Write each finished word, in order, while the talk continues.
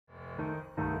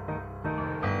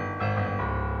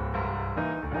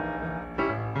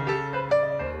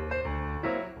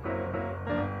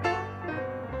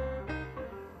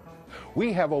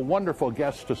We have a wonderful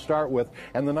guest to start with,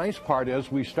 and the nice part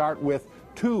is we start with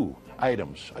 2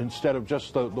 items instead of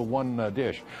just the one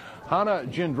dish. Hana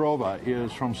Jindrova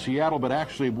is from Seattle, but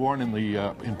actually born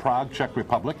in Prague, Czech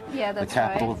Republic, yeah, that's the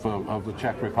capital right. of the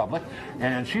Czech Republic.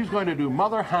 And she's going to do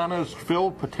Mother Hana's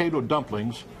filled potato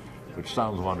dumplings, which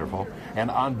sounds wonderful, and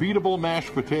unbeatable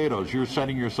mashed potatoes. You're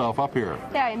setting yourself up here.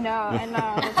 Yeah, I know.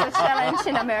 It's a challenge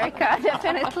in America,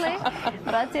 definitely.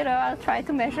 But, you know, I'll try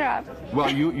to measure up. Well,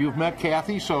 you've met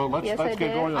Kathy, so let's get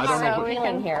going. I don't know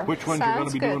which ones you're going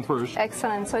to be doing first.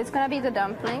 Excellent. So it's going to be the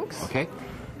dumplings. Okay.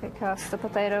 Because the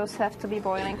potatoes have to be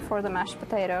boiling for the mashed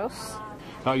potatoes.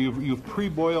 Now, you've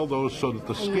pre-boiled those so that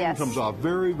the skin comes off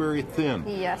very, very thin.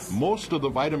 Yes. Most of the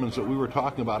vitamins that we were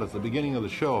talking about at the beginning of the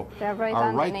show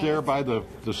are right there by the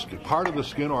part of the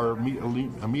skin or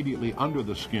immediately under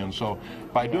the skin. So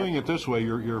by doing it this way,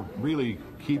 you're really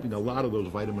keeping a lot of those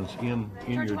vitamins in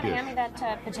your dish. George, hand me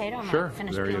that potato? Sure.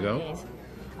 There you go.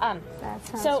 That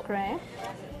sounds great.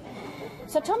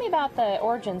 So tell me about the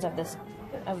origins of this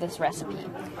recipe.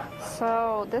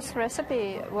 So this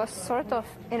recipe was sort of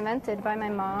invented by my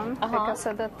mom because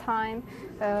at that time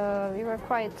we were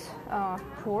quite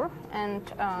poor, and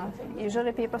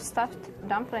usually people stuffed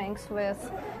dumplings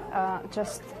with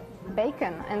just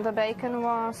bacon, and the bacon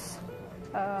was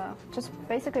just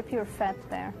basically pure fat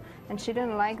there, and she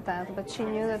didn't like that, but she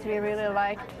knew that we really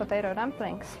liked potato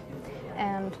dumplings,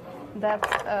 and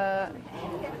that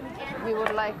we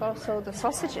would like also the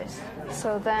sausages.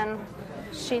 So then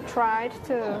she tried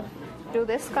to do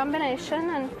this combination,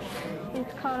 and it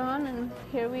caught on, and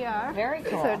here we are. Very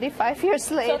cool. 35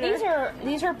 years later. So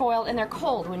these are boiled, and they're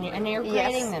cold when you're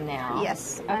grating them now.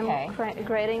 Yes. Okay. I'm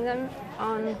grating them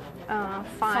on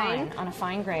fine. On a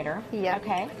fine grater. Yeah.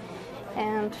 Okay.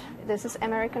 And this is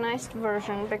Americanized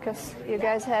version because you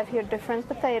guys have here different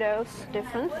potatoes,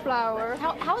 different flour.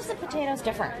 How is the potatoes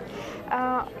different?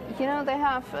 You know, they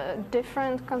have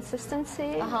different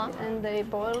consistency, and they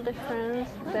boil different.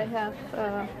 They have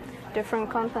different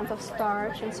content of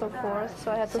starch and so forth.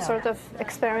 So I had to sort of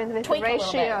experiment with tweak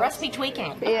ratios. A little bit. Recipe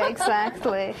tweaking. Yeah,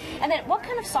 exactly. And then, what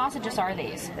kind of sausages are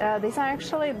these? These are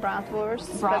actually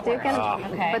bratwursts,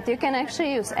 Bratwurst. but you can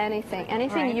actually use anything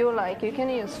you like. You can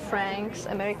use Franks.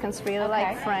 Americans really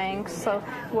like Franks. So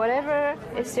whatever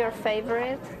is your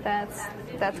favorite,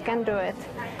 that can do it.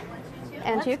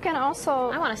 And you can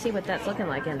also... I want to see what that's looking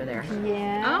like under there.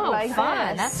 Yeah, oh, like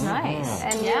fun. this. That's nice.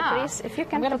 And please, if you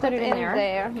can put it in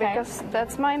there, because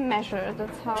that's my measure.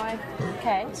 That's how I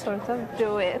sort of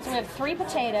do it. So we have 3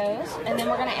 potatoes, and then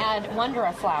we're going to add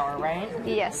Jindrova flour, right?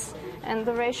 Yes. And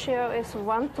the ratio is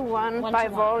 1:1 by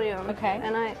volume. Okay.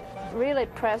 And I really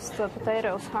press the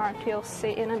potatoes hard. You'll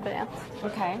see in a bit.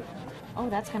 Okay. Oh,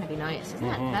 that's going to be nice. Isn't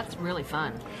that? That's really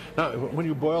fun. Now, when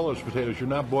you boil those potatoes, you're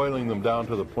not boiling them down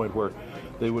to the point where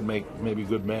they would make maybe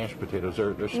good mashed potatoes.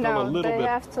 They're still a little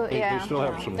bit. They still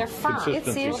have some consistency.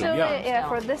 It's usually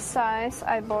for this size.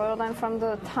 I boil them from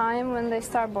the time when they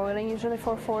start boiling, usually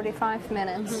for 45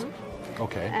 minutes.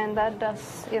 Okay. And that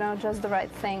does, just the right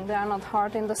thing. They are not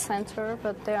hard in the center,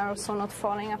 but they are also not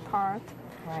falling apart.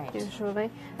 Right. Usually.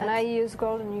 And I use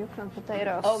golden Yukon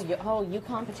potatoes. Oh,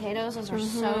 Yukon potatoes, those are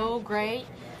so great.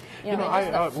 You know,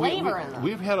 the flavor in them.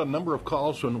 We've had a number of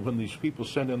calls when these people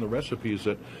send in the recipes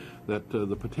that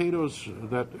the potatoes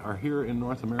that are here in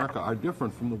North America are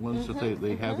different from the ones that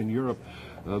they have in Europe.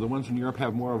 The ones in Europe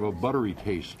have more of a buttery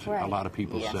taste, a lot of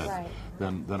people said,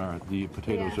 than the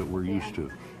potatoes that we're used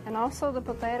to. And also the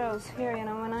potatoes here,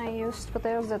 when I used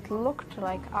potatoes that looked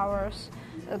like ours,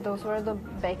 those were the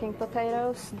baking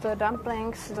potatoes. The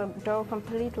dumplings, the dough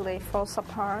completely falls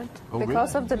apart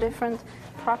because of the different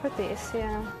properties.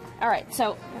 Yeah. All right,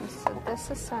 so set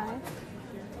this aside.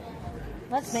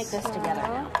 Let's make this together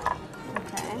now.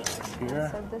 Okay.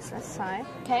 Set this aside.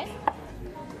 Okay.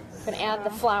 We're gonna add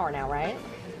the flour now, right?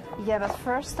 Yeah, but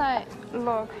first I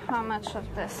look how much of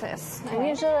this is. And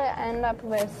usually I end up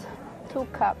with 2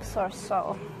 cups or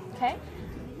so. Okay.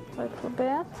 A little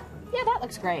bit. Yeah, that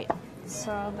looks great.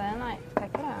 So then I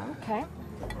pick it up. Okay.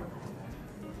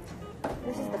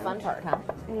 This is the fun part, huh?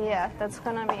 Yeah, that's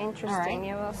gonna be interesting. Right.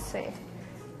 You will see.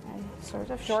 I sort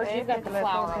of George, shape you've got it the a little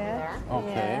flour bit. over there.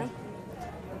 Okay. Yeah.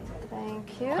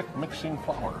 Thank you. Quick mixing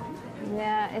flour.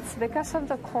 Yeah, it's because of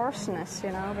the coarseness,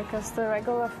 because the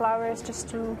regular flour is just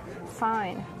too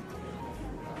fine.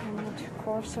 I need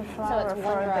coarser flour so it's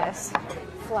for this.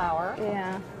 Flour.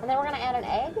 Yeah. And then we're going to add an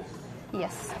egg?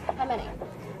 Yes. How many?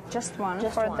 Just one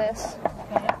Just for one. this.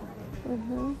 Okay.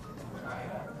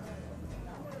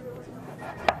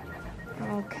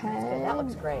 Okay. That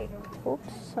looks great.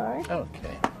 Oops, sorry.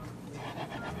 Okay.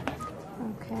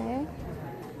 Okay.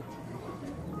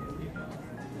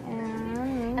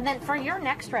 And then for your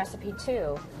next recipe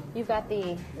too, you've got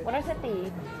the, what is it,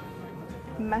 the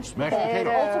Mashed Mashed potato.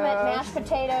 potato. ultimate mashed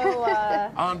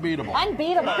potato. Unbeatable.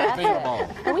 Unbeatable. That's Unbeatable. it.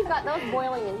 And we've got those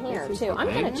boiling in here too. I'm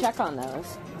going to check on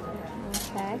those.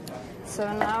 Okay.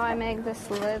 So now I make this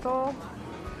little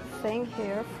thing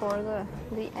here for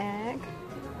the egg.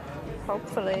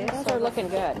 Hopefully. Those so are looking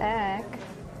good. The egg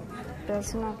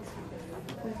does not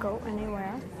go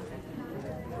anywhere.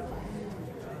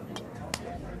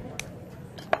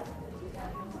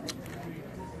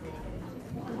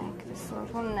 Make this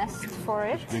little nest for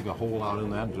it. Dig a hole out in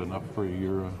that is enough for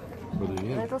your for the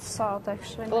A egg. little salt,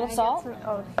 actually. A little May I salt? get some-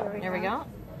 Oh, here we There we go.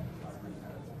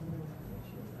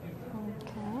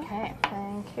 Okay. Okay.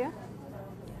 Thank you.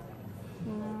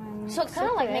 Now I So it's mix kind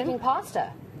of it like in. making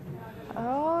pasta,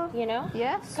 Oh, you know?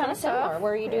 yes. Kind of sort similar,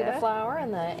 where you do the yeah. flour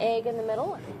and the egg in the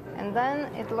middle. And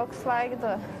then it looks like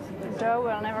the dough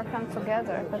will never come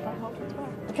together, but I hope it will.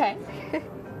 Okay.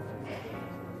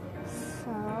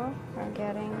 So we're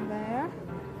getting there.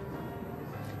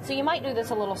 So you might do this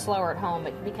a little slower at home,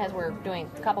 but because we're doing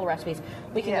a couple of recipes,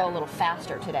 we can Yeah. go a little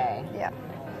faster today. Yeah.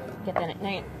 Get that. Now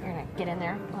you're gonna get in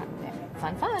there.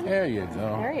 Fun, fun. There you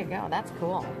go. There you go. That's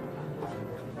cool.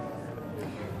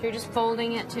 So you're just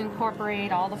folding it to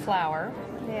incorporate all the flour.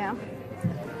 Yeah.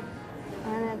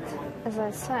 And it, as I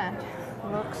said,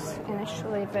 looks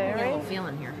initially I get a very. little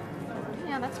feeling here.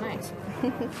 Yeah, that's nice.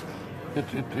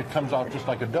 It comes out just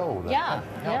like a dough. then. Yeah,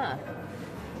 yeah.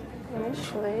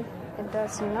 Initially, it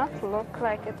does not look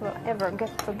like it will ever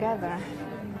get together.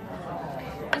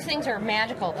 These things are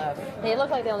magical, though. They look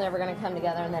like they're never going to come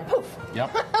together, and then poof.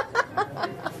 Yep.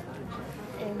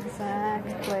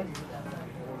 Exactly.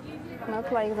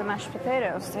 Not like the mashed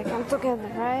potatoes. They come together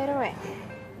right away.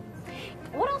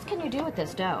 What else can you do with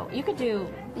this dough? You could do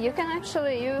You can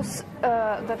actually use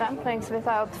the dumplings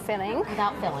without filling.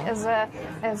 without filling.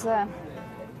 As a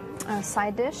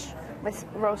side dish with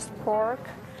roast pork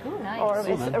Ooh, nice. or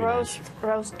with that'd be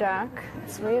roast duck.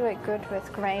 It's really good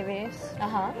with gravies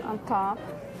Uh-huh. on top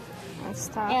and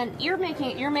stuff. And you're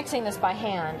mixing this by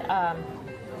hand.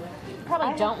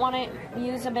 Probably don't want to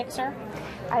use a mixer.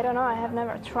 I don't know. I have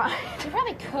never tried. You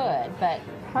probably could, but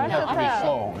Hard You to have to be tell.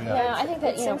 slow. yeah, I think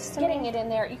that It you know seems to getting me- it in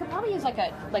there. You could probably use like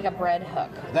a bread hook.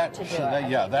 That to do so it. that, I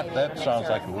yeah, think that maybe that the sounds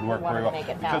mixer, like it would work if you very wanted well to make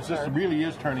it because this faster. really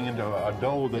is turning into a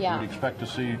dough that Yeah. you would expect to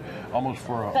see almost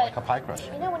for But- like a pie crust.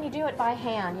 You know, when you do it by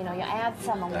hand, you know, you add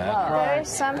some alone. That's right. There's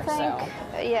something.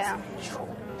 Yeah.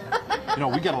 You know,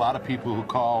 we get a lot of people who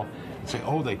call and say,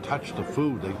 "Oh, they touched the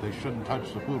food. They shouldn't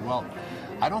touch the food." Well,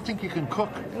 I don't think you can cook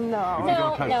if you No.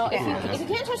 don't touch No, the if food.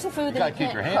 you can't touch the food, then gotta you keep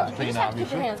can't your hands cook. clean, You just have to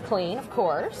keep your obviously. hands clean, of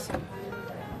course.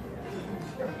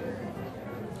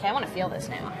 Okay, I want to feel this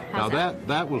now. Now How's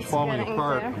that was falling getting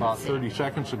apart there. about 30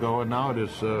 seconds ago, and now it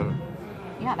is.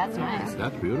 Yeah, that's nice.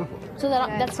 That's beautiful. So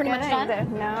that's pretty much done. There.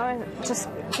 No, just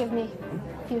give me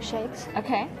a few shakes.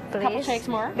 Okay, a Please, couple shakes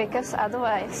more. because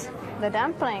otherwise the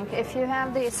dumpling, if you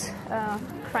have these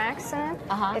cracks in it,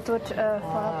 Uh-huh. it would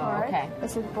fall apart okay.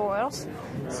 as it boils.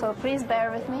 So please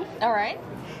bear with me. All right.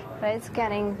 But it's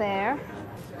getting there.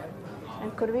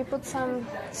 And could we put some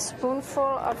spoonful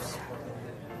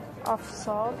of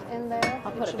salt in there?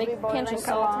 I'll It put a should big be boiling pinch of a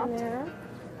salt lot. in there.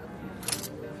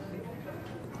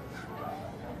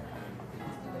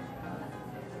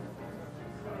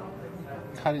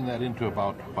 Cutting that into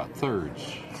about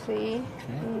thirds. See?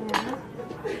 Yeah.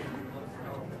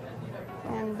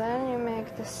 And then you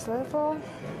make this little.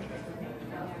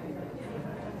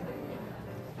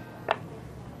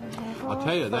 I'll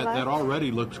tell you, that fillet.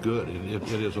 already looks good. It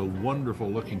is a wonderful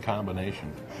looking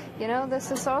combination. You know,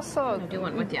 this is also do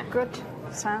one with you. good.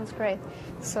 Sounds great.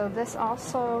 So this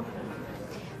also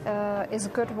is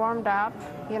good warmed up.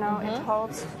 You know, Mm-hmm. it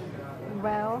holds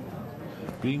well.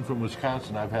 Being from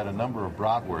Wisconsin, I've had a number of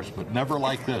bratwursts, but never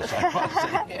like this. I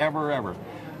must say, ever.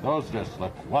 Those just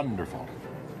look wonderful.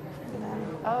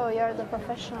 Oh, you're the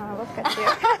professional. Look at you.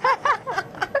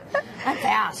 I'm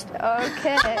fast.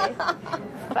 Okay.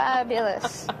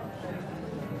 Fabulous.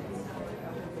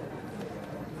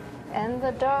 And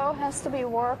the dough has to be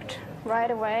worked right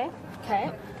away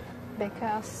Okay.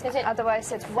 because Is it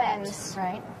otherwise it wet, thins.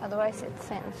 right? Otherwise it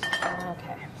thins.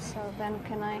 Okay. So then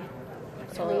can I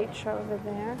So- reach over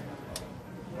there?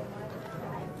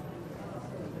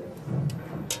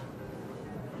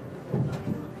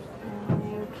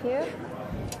 Thank you.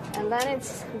 And then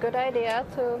it's a good idea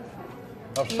to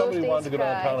Now, if somebody Move wanted to these go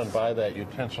downtown guys. and buy that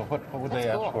utensil, what would they That's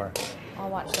ask cool. for? I'll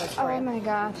watch those for Oh you. my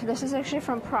god, this is actually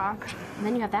from Prague. And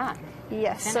then you have that.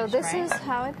 Yes, so finished, this right? is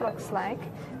how it looks like.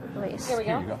 Please. Here we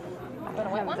Here go. you go. Put a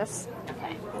white one? This,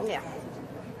 Okay. yeah.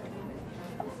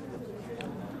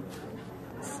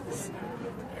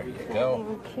 There you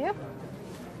go. Thank you.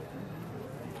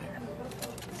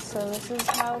 So this is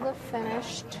how the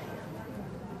finished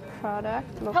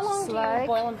product looks How long do you like.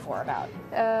 boil them for about?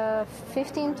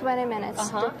 15-20 minutes.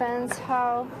 Uh-huh. Depends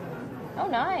how. Oh,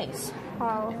 nice.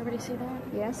 How? Everybody see that?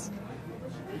 Yes.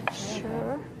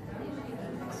 Sure.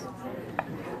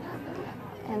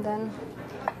 And then,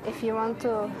 if you want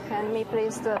to hand me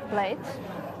please the plate,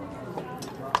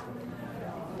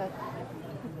 the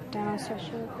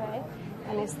demonstration plate,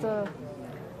 and it's the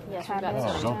Yes, we've got cabbage.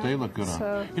 Oh, don't they look good on?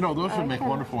 So You know, those I would make can-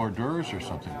 wonderful hors d'oeuvres or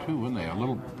something too, wouldn't they?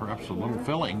 Perhaps a little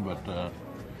filling, but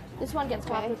This one gets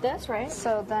topped with this, right?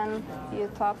 So then you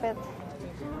top it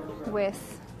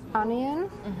with onion,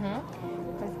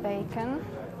 with bacon,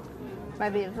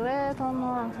 maybe a little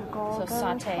more golden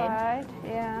sautéed. fried,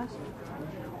 yeah,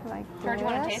 like George, you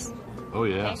want to this. taste? oh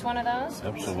yeah, Taste one of those?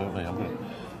 absolutely. I'm gonna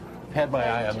had my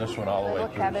eye on this one all the way Little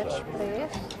through. cabbage, So.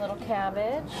 please. Little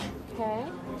cabbage. Okay.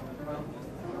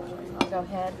 I'll go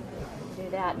ahead and do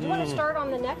that. Do you want to start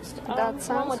on the next That one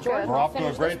sounds with George? good. We're We'll off to a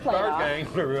finish great this plate start, off. gang.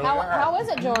 We really How, are. how is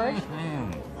it, George?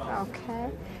 Okay.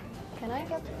 Can I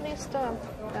get please the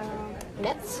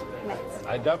Mitts? mitts?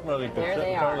 I definitely could There sit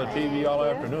they in front of are. the TV all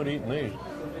Thank you. afternoon eating these.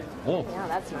 Mm. Yeah,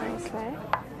 that's nice. Okay.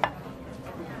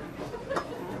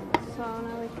 So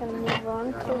now we can move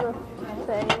on to the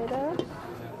potatoes.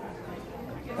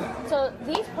 So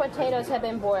these potatoes have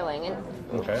been boiling, and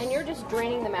Okay. you're just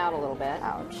draining them out a little bit.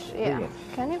 Ouch. Yeah. Yeah.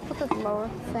 Can you put it lower?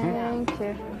 Thank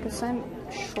you. Because I'm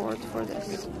short for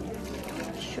this.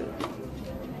 Shoot.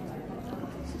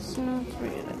 This is not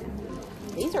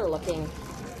really. These are looking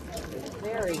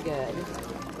very good.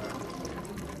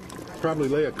 Probably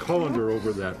lay a colander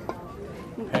over that.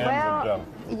 Well,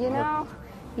 you know,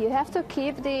 you have to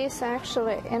keep these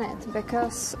actually in it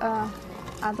because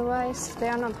otherwise they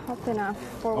are not hot enough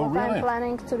for Oh, what really? I'm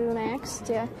planning to do next.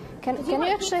 Yeah. Can You you might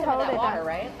keep actually some of hold that it water, up?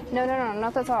 right? No,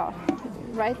 not at all.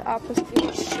 Right opposite.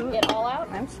 Shoot. It all out?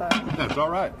 I'm sorry. That's all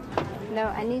right. No,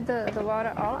 I need the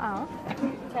water all out.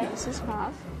 Okay. This is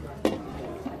hot.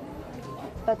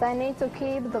 But I need to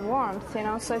keep the warmth, you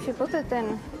know, so if you put it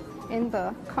in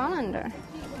the colander.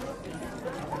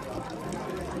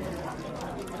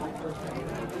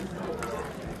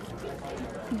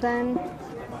 Then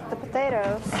the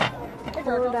potatoes Hey, George,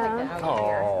 cool I'll take down. that out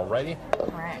here. All righty. All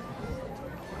right.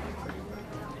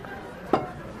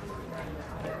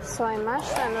 So I mash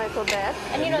them a little bit.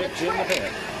 And you know, Mix in the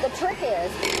pan. the trick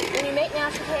is, when you make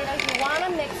mashed potatoes, you want to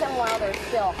mix them while they're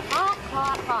still hot,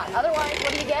 hot, hot. Otherwise,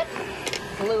 what do you get?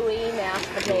 Gluey mashed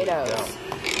potatoes.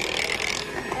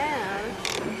 And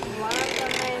one of the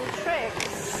main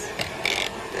tricks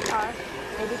are,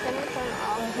 maybe can you turn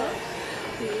off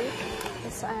the heat?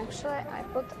 Is actually I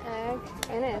put egg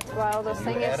in it while the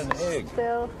thing add an egg. is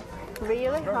still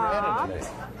really Never hot. added an egg.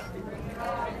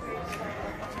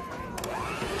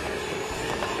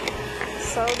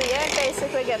 So the egg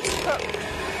basically gets cooked.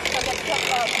 So it gets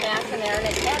cooked mashed in there, and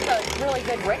it adds a really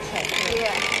good richness.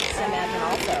 Yeah. I imagine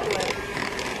also.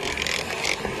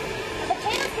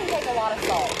 Potatoes can take a lot of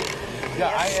salt.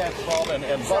 Yeah, I add salt and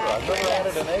butter. I've never Exactly.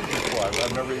 added an egg before.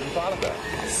 I've never even thought of that.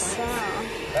 So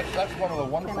That's one of the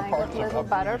can wonderful I parts get a little of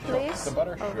butter, the show. please? The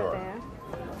butter, Over sure. there.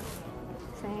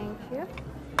 Thank you.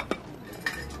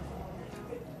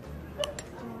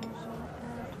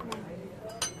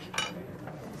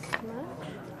 This much.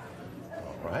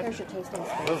 Right? There's your tasting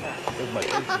Oh, spoon. there's my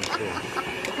tasting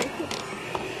spoon.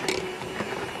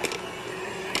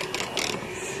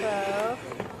 So,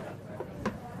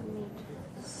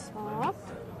 need salt.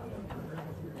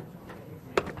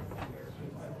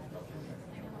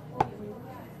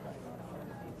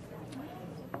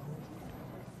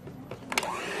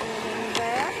 In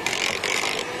there.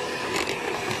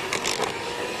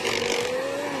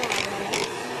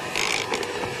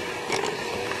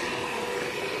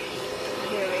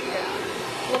 Here we go.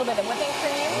 A little bit of whipping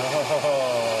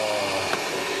cream.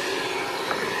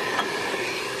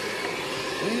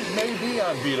 These may be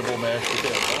unbeatable mashed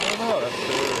potatoes. I don't know. That's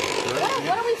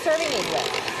What are we serving these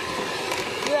with?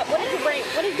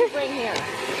 What did you bring here?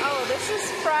 Oh, this is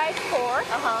fried pork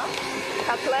Uh-huh.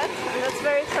 cutlet, and that's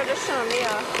very traditional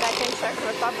meal back in Czech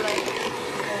Republic.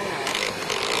 Very nice.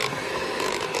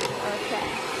 Okay.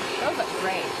 Those look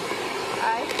great.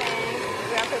 I think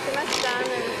we are pretty much done.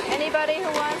 And anybody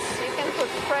who wants, you can put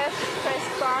fresh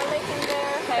garlic in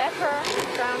there, pepper,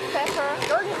 ground pepper.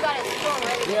 George has got his spoon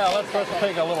ready. to Yeah, taste, let's I think.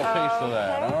 take a little taste of that.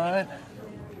 Okay. All right.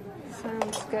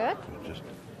 Sounds good. Just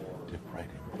dip right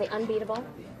in. Are they unbeatable?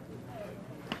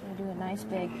 Maybe do a nice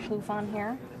big poof on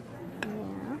here.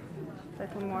 Yeah.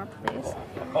 A little more, please.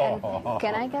 And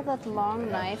can I get that long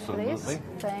knife, please? Absolutely.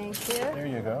 Thank you. There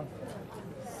you go.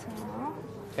 So,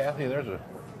 Kathy, there's a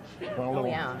little,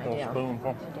 yeah, I little do. spoonful.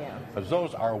 I do. Because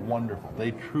those are wonderful.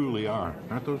 They truly are.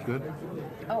 Aren't those good?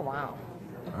 Oh, wow.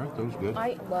 Aren't those good?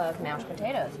 I love mashed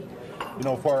potatoes. You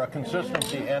know, for a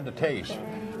consistency and a taste.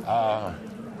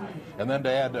 And then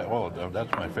to add,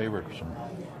 that's my favorite, some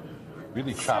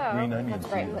really chopped green onions.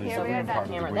 That's great. The Here we green are, part of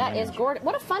the camera. green That is onions. gorgeous.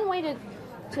 What a fun way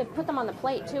to put them on the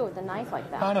plate, too, with a knife like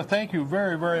that. Hana, thank you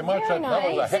very, very much. Very That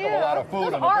was a nice. heck of a lot of food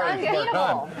Those in a are very short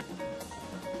unbeatable. time.